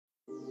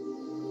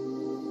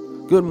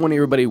Good morning,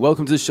 everybody.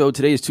 Welcome to the show.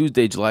 Today is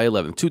Tuesday, July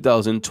 11th,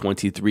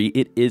 2023.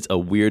 It is a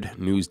weird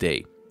news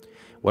day.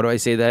 Why do I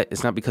say that?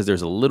 It's not because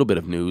there's a little bit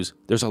of news.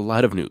 There's a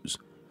lot of news.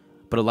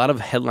 But a lot of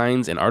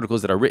headlines and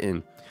articles that are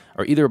written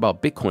are either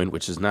about Bitcoin,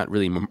 which is not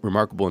really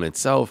remarkable in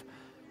itself,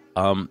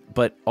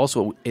 but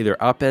also either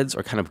op-eds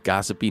or kind of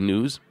gossipy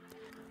news.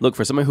 Look,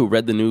 for someone who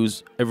read the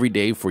news every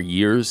day for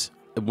years,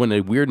 when a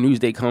weird news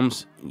day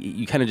comes,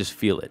 you kind of just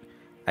feel it.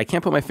 I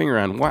can't put my finger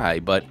on why,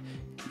 but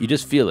you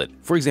just feel it.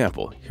 For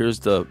example, here's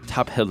the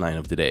top headline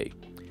of the day.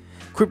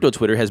 Crypto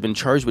Twitter has been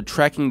charged with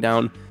tracking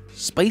down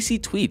spicy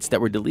tweets that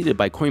were deleted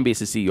by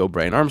Coinbase's CEO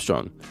Brian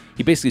Armstrong.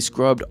 He basically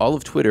scrubbed all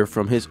of Twitter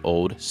from his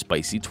old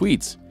spicy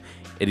tweets.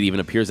 It even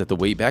appears that the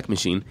Wayback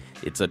Machine,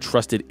 it's a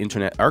trusted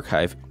internet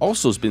archive,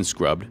 also has been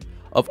scrubbed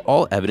of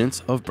all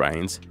evidence of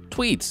Brian's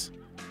tweets.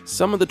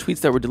 Some of the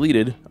tweets that were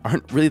deleted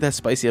aren't really that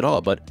spicy at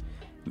all, but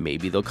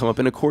maybe they'll come up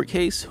in a court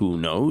case, who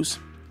knows?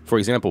 For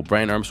example,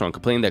 Brian Armstrong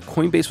complained that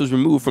Coinbase was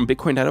removed from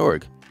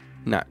Bitcoin.org.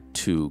 Not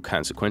too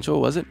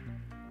consequential, was it?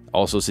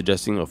 Also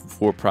suggesting a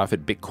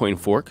for-profit Bitcoin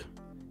fork.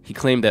 He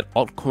claimed that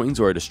altcoins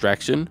are a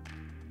distraction.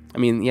 I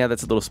mean, yeah,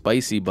 that's a little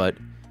spicy, but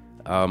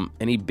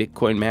any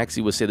Bitcoin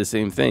maxi would say the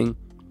same thing.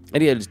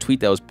 And he had a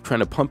tweet that was trying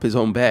to pump his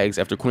own bags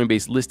after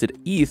Coinbase listed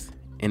ETH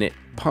and it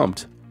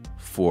pumped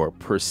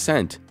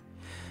 4%.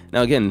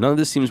 Now, again, none of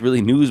this seems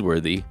really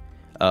newsworthy,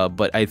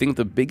 but I think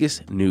the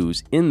biggest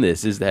news in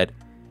this is that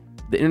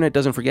the internet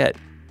doesn't forget,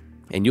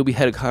 and you'll be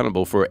held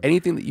accountable for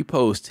anything that you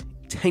post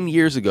 10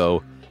 years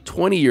ago,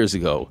 20 years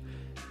ago.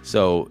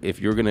 So if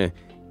you're going to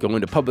go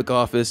into public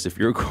office, if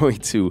you're going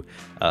to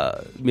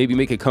maybe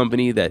make a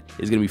company that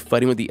is going to be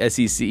fighting with the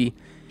SEC,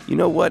 you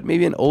know what?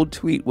 Maybe an old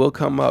tweet will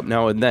come up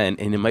now and then,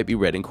 and it might be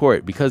read in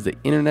court because the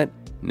internet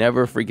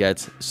never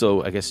forgets.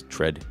 So I guess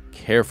tread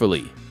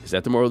carefully. Is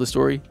that the moral of the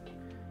story?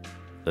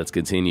 Let's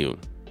continue.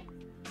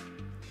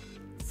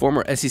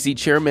 Former SEC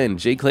Chairman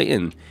Jay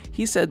Clayton,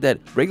 he said that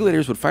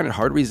regulators would find it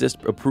hard to resist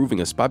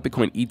approving a spot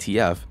Bitcoin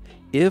ETF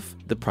if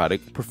the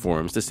product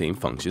performs the same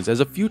functions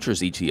as a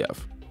futures ETF.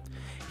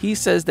 He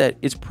says that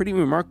it's pretty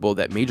remarkable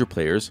that major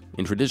players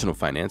in traditional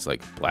finance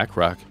like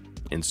BlackRock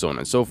and so on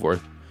and so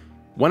forth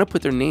want to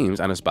put their names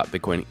on a spot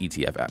Bitcoin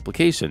ETF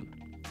application.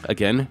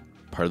 Again,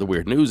 part of the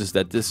weird news is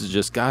that this is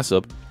just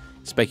gossip,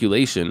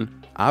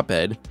 speculation,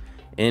 op-ed,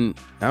 and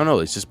I don't know,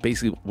 it's just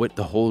basically what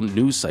the whole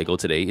news cycle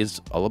today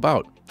is all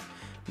about.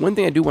 One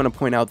thing I do want to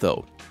point out,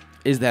 though,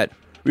 is that,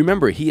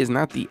 remember, he is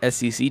not the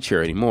SEC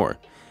chair anymore.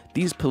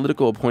 These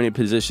political appointed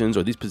positions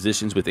or these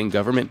positions within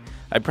government,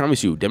 I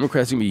promise you,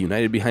 Democrats are going to be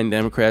united behind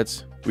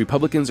Democrats.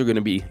 Republicans are going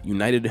to be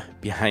united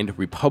behind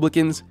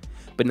Republicans.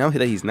 But now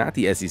that he's not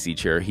the SEC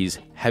chair, he's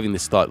having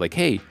this thought like,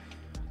 hey,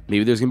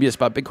 maybe there's going to be a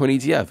spot Bitcoin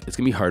ETF. It's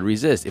going to be hard to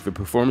resist if it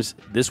performs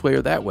this way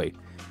or that way.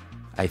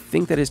 I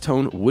think that his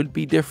tone would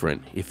be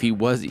different if he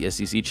was the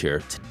SEC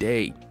chair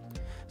today.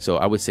 So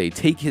I would say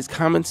take his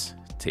comments,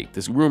 take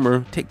this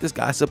rumor, take this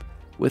gossip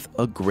with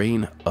a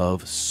grain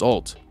of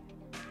salt.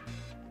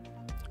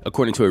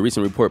 According to a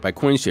recent report by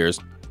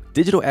CoinShares,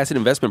 digital asset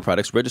investment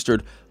products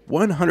registered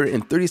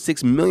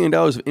 $136 million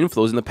of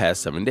inflows in the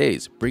past 7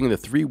 days, bringing the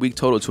 3-week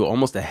total to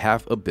almost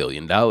 $500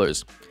 million.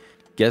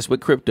 Guess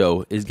what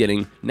crypto is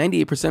getting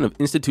 98% of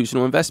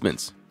institutional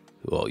investments?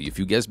 Well, if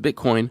you guessed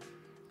Bitcoin,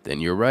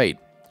 then you're right.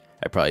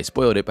 I probably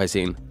spoiled it by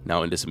saying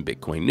now into some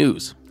Bitcoin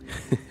news.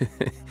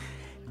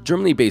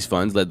 Germany-based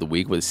funds led the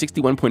week with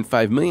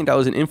 $61.5 million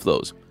in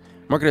inflows,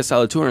 marking a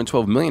solid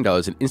 $212 million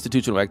in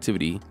institutional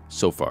activity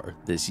so far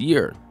this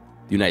year.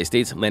 The United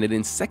States landed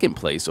in second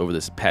place over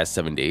this past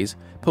 7 days,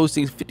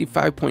 posting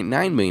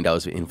 $55.9 million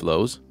in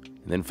inflows,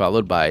 and then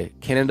followed by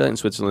Canada and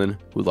Switzerland,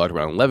 who logged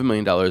around $11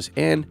 million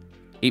and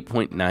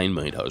 $8.9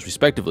 million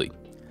respectively.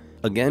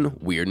 Again,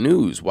 weird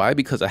news. Why?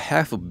 Because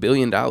 $500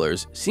 million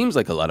seems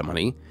like a lot of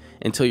money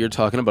until you're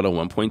talking about a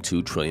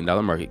 $1.2 trillion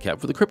market cap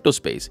for the crypto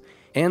space,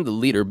 and the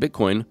leader,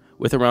 Bitcoin,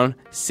 with around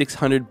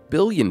 $600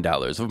 billion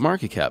of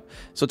market cap.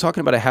 So talking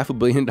about $500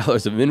 million of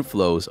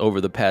inflows over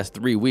the past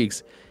 3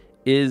 weeks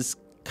is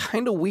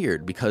kind of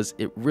weird because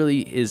it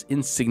really is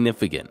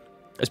insignificant,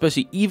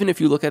 especially even if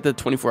you look at the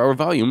 24-hour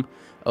volume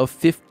of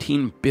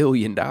 $15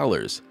 billion.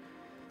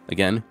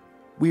 Again,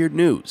 weird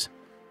news.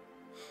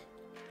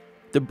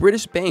 The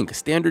British bank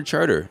Standard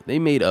Chartered, they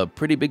made a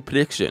pretty big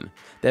prediction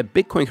that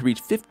Bitcoin could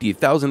reach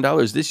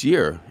 $50,000 this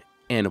year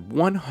and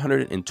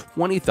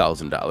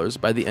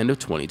 $120,000 by the end of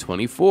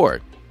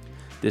 2024.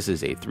 This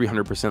is a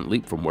 300%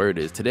 leap from where it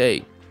is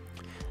today.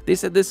 They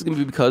said this is going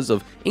to be because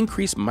of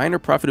increased miner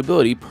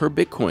profitability per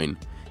Bitcoin,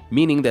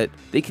 meaning that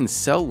they can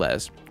sell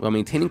less while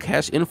maintaining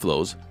cash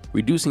inflows,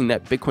 reducing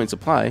net Bitcoin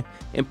supply,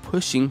 and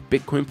pushing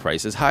Bitcoin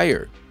prices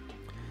higher.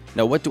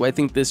 Now, what do I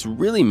think this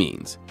really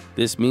means?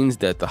 This means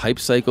that the hype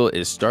cycle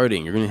is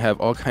starting. You're going to have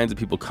all kinds of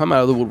people come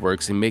out of the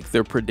woodworks and make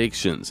their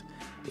predictions.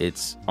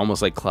 It's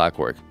almost like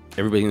clockwork.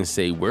 Everybody's going to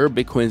say where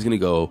Bitcoin is going to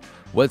go,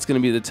 what's going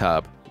to be the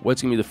top,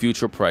 what's going to be the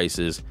future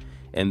prices,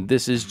 and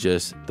this is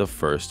just the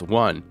first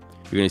one.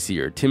 You're going to see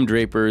your Tim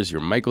Drapers,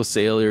 your Michael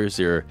Saylors,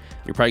 you're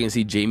probably going to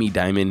see Jamie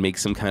Dimon make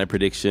some kind of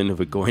prediction of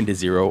it going to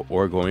zero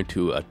or going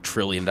to $1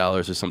 trillion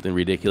or something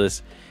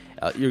ridiculous.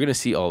 You're going to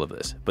see all of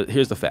this. But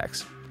here's the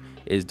facts.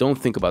 Is don't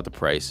think about the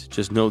price.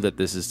 Just know that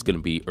this is going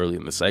to be early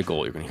in the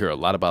cycle. You're going to hear a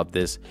lot about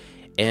this.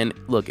 And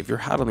look, if you're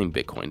hodling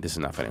Bitcoin, this is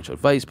not financial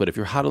advice, but if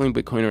you're hodling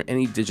Bitcoin or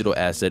any digital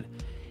asset,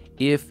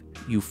 if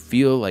you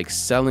feel like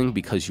selling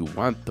because you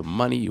want the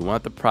money, you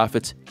want the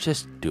profits,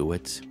 just do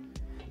it.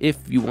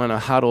 If you want to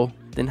hodl,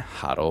 then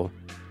hodl.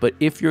 But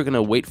if you're going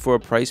to wait for a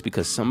price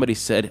because somebody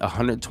said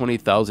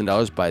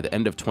 $120,000 by the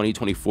end of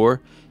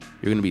 2024,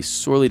 you're going to be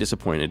sorely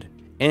disappointed,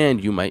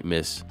 and you might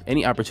miss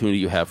any opportunity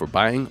you have for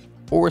buying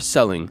or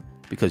selling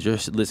because you're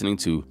listening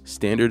to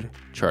Standard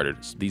Chartered.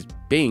 These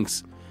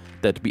banks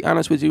that, to be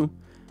honest with you,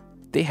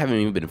 they haven't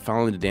even been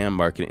following the damn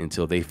market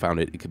until they found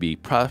it could be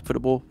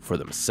profitable for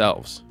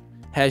themselves.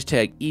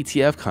 Hashtag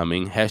ETF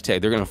coming.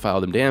 Hashtag they're going to follow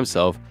them damn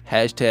self.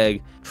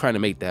 Hashtag trying to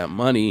make that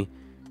money.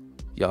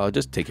 Y'all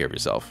just take care of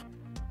yourself.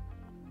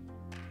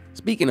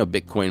 Speaking of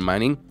Bitcoin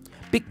mining,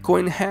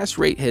 Bitcoin hash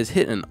rate has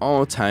hit an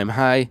all-time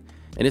high,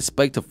 and it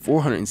spiked to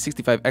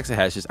 465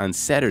 exahashes on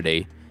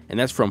Saturday, and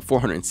that's from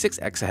 406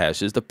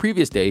 exahashes the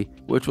previous day,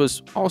 which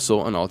was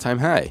also an all-time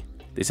high.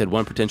 They said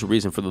one potential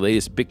reason for the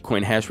latest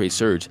Bitcoin hash rate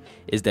surge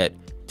is that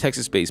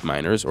Texas-based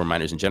miners, or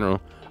miners in general,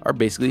 are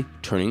basically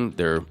turning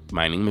their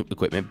mining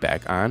equipment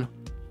back on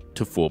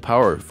to full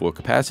power, full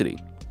capacity.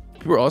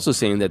 People are also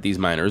saying that these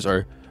miners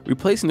are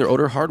replacing their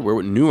older hardware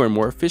with newer and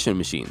more efficient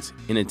machines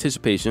in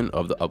anticipation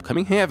of the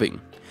upcoming halving,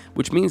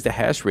 which means the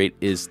hash rate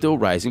is still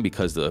rising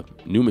because the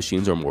new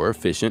machines are more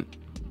efficient,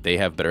 they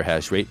have better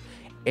hash rate,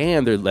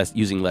 and they're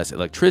using less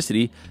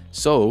electricity,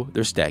 so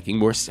they're stacking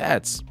more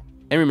sats.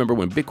 And remember,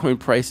 when Bitcoin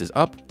price is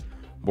up,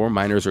 more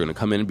miners are going to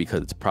come in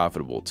because it's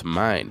profitable to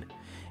mine.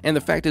 And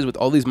the fact is, with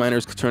all these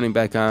miners turning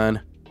back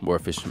on, more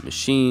efficient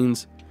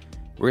machines,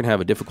 we're going to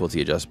have a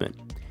difficulty adjustment.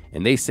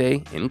 And they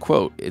say, in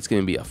quote, it's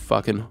going to be a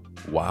fucking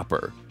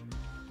whopper.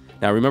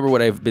 Now, remember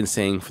what I've been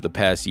saying for the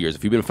past years.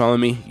 If you've been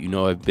following me, you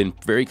know I've been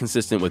very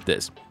consistent with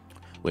this.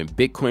 When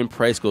Bitcoin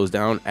price goes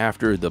down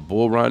after the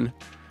bull run,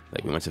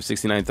 like we went to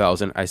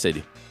 69,000, I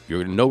said, you're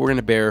going to know we're going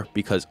to bear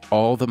because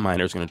all the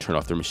miners are going to turn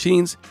off their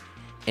machines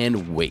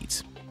and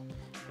wait.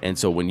 And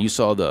so when you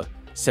saw the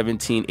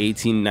 $17,000,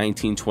 $18,000,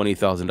 $19,000,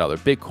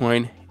 $20,000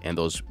 Bitcoin and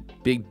those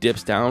big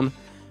dips down,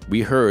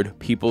 we heard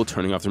people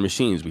turning off their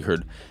machines. We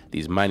heard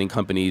these mining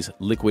companies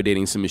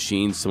liquidating some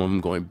machines, some of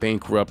them going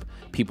bankrupt,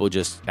 people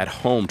just at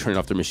home turning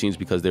off their machines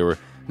because they were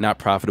not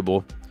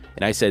profitable.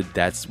 And I said,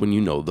 that's when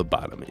you know the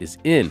bottom is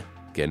in.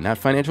 Again, not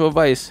financial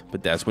advice,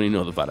 but that's when you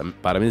know the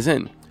bottom is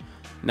in.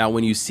 Now,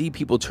 when you see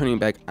people turning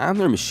back on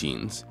their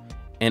machines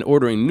and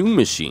ordering new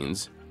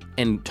machines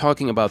and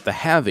talking about the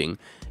halving,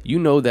 you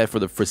know that for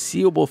the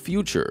foreseeable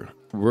future,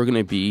 we're going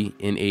to be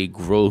in a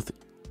growth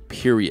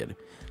period.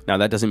 Now,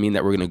 that doesn't mean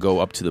that we're going to go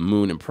up to the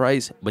moon in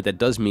price, but that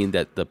does mean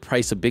that the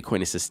price of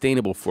Bitcoin is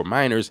sustainable for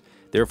miners.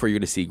 Therefore, you're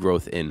going to see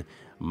growth in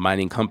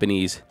mining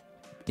companies,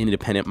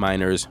 independent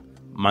miners,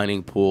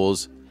 mining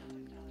pools.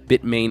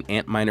 Bitmain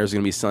ant miners are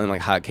going to be selling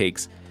like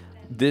hotcakes.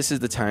 This is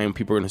the time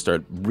people are going to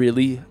start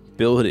really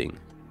building.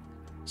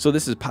 So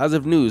this is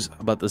positive news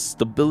about the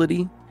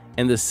stability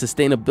and the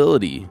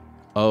sustainability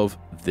of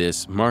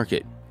this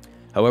market.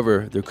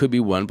 However, there could be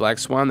one black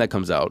swan that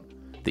comes out.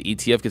 The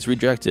ETF gets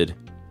rejected.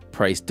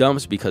 Price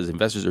dumps because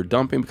investors are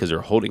dumping because they're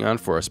holding on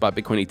for a spot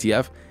Bitcoin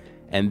ETF.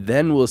 And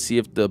then we'll see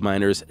if the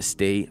miners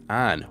stay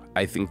on.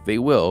 I think they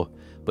will,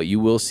 but you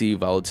will see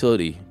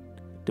volatility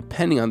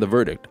depending on the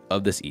verdict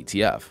of this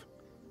ETF.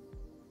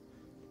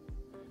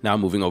 Now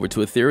moving over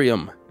to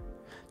Ethereum.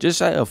 Just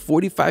shy of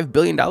 $45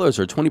 billion, or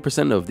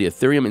 20% of the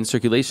Ethereum in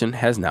circulation,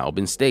 has now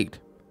been staked.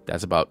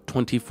 That's about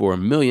 24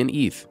 million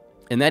ETH.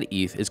 And that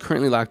ETH is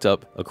currently locked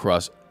up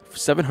across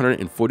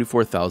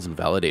 744,000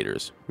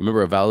 validators.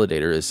 Remember, a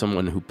validator is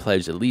someone who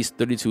pledged at least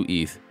 32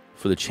 ETH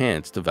for the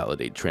chance to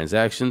validate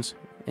transactions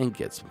and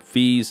get some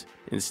fees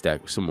and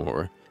stack some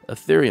more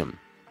Ethereum.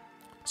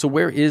 So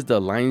where is the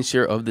lion's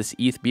share of this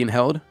ETH being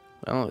held?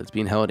 Well, it's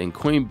being held in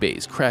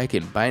Coinbase,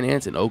 Kraken,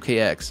 Binance, and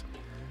OKX.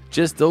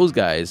 Just those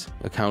guys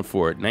account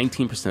for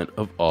 19%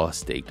 of all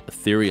staked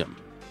Ethereum.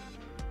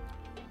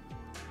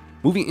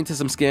 Moving into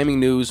some scamming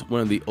news,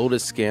 one of the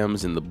oldest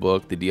scams in the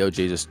book, the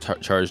DOJ just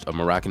charged a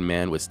Moroccan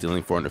man with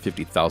stealing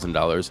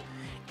 $450,000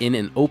 in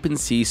an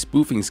OpenSea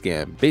spoofing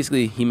scam.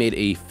 Basically, he made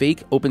a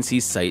fake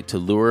OpenSea site to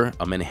lure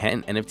a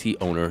Manhattan NFT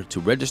owner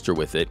to register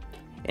with it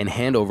and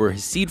hand over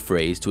his seed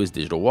phrase to his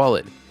digital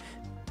wallet.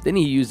 Then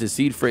he used his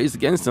seed phrase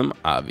against him,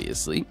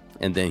 obviously,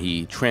 and then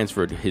he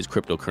transferred his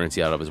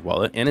cryptocurrency out of his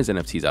wallet and his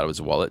NFTs out of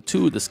his wallet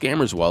to the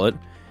scammer's wallet.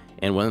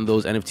 And one of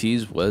those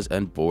NFTs was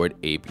a Bored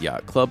Ape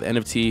Yacht Club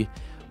NFT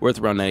worth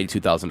around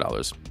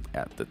 $92,000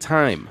 at the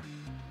time.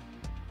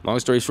 Long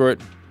story short,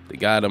 they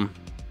got him,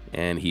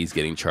 and he's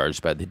getting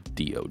charged by the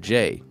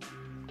DOJ.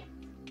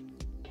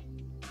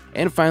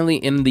 And finally,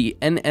 in the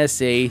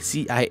NSA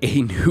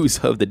CIA news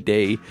of the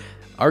day,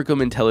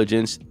 Arkham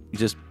Intelligence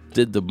just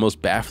did the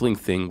most baffling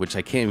thing, which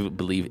I can't even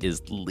believe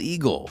is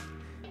legal.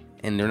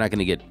 And they're not going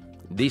to get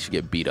they should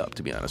get beat up,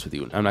 to be honest with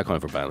you. I'm not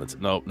calling for violence.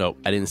 No,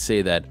 I didn't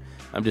say that.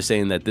 I'm just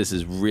saying that this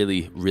is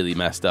really, really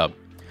messed up.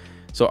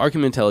 So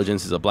Arkham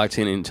Intelligence is a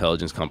blockchain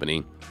intelligence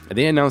company, and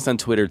they announced on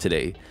Twitter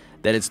today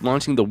that it's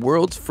launching the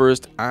world's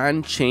first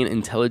on-chain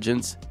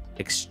intelligence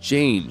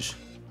exchange,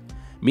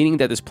 meaning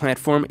that this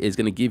platform is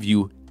going to give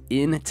you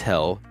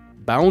intel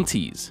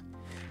bounties.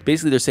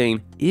 Basically, they're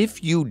saying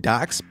if you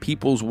dox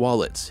people's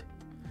wallets,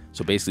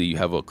 so basically you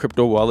have a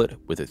crypto wallet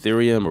with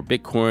Ethereum or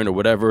Bitcoin or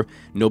whatever,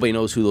 nobody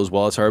knows who those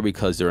wallets are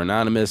because they're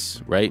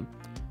anonymous, right?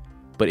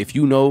 But if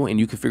you know and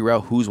you can figure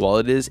out whose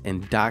wallet it is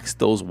and dox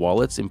those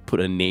wallets and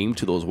put a name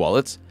to those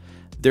wallets,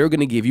 they're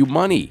going to give you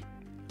money.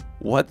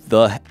 What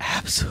the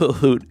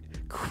absolute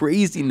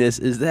craziness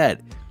is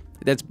that?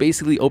 That's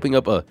basically opening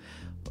up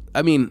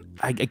I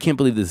can't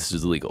believe this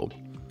is illegal.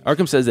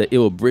 Arkham says that it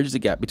will bridge the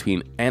gap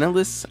between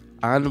analysts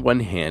on one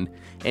hand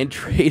and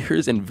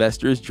traders,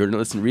 investors,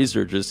 journalists, and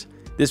researchers.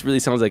 This really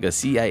sounds like a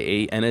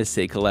CIA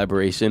NSA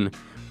collaboration,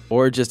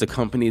 or just a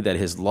company that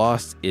has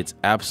lost its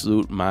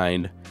absolute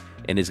mind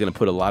and is going to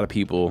put a lot of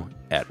people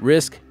at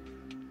risk.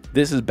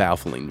 This is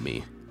baffling to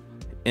me.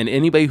 And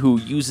anybody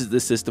who uses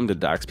this system to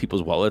dox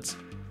people's wallets,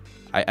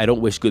 I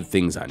don't wish good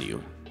things on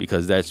you,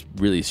 because that's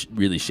really,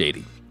 really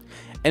shady.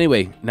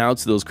 Anyway, now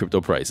to those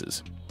crypto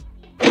prices.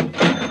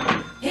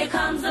 Here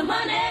comes the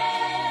money.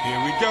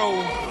 Here we go.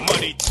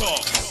 Money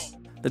talk.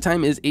 The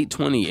time is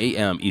 8:20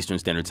 a.m. Eastern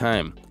Standard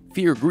Time.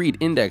 Fear Greed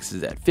Index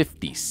is at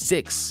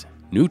 56,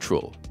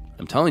 neutral.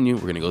 I'm telling you,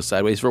 we're going to go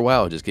sideways for a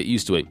while. Just get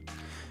used to it.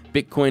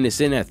 Bitcoin is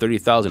in at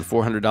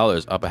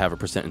 $30,400, up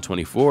 0.5% in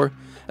 24.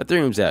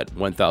 Ethereum's at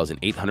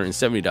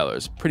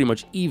 $1,870, pretty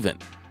much even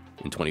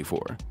in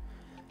 24.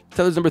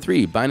 Tether's number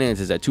 3, Binance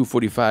is at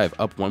 245,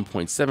 up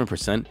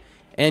 1.7%.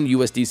 And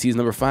USDC is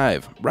number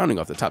 5. Rounding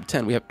off the top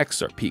 10, we have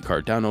XRP,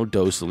 Cardano,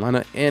 Doge,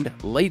 Solana, and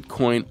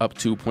Litecoin up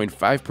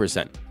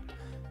 2.5%.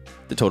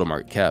 The total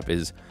market cap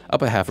is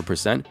up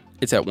 0.5%.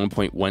 It's at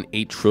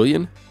 1.18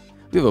 trillion.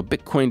 We have a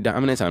Bitcoin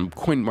dominance on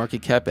coin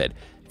market cap at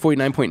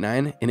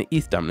 49.9 and an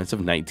ETH dominance of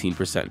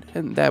 19%.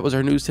 And that was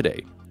our news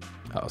today.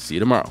 I'll see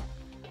you tomorrow.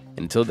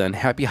 Until then,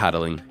 happy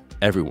hodling,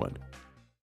 everyone.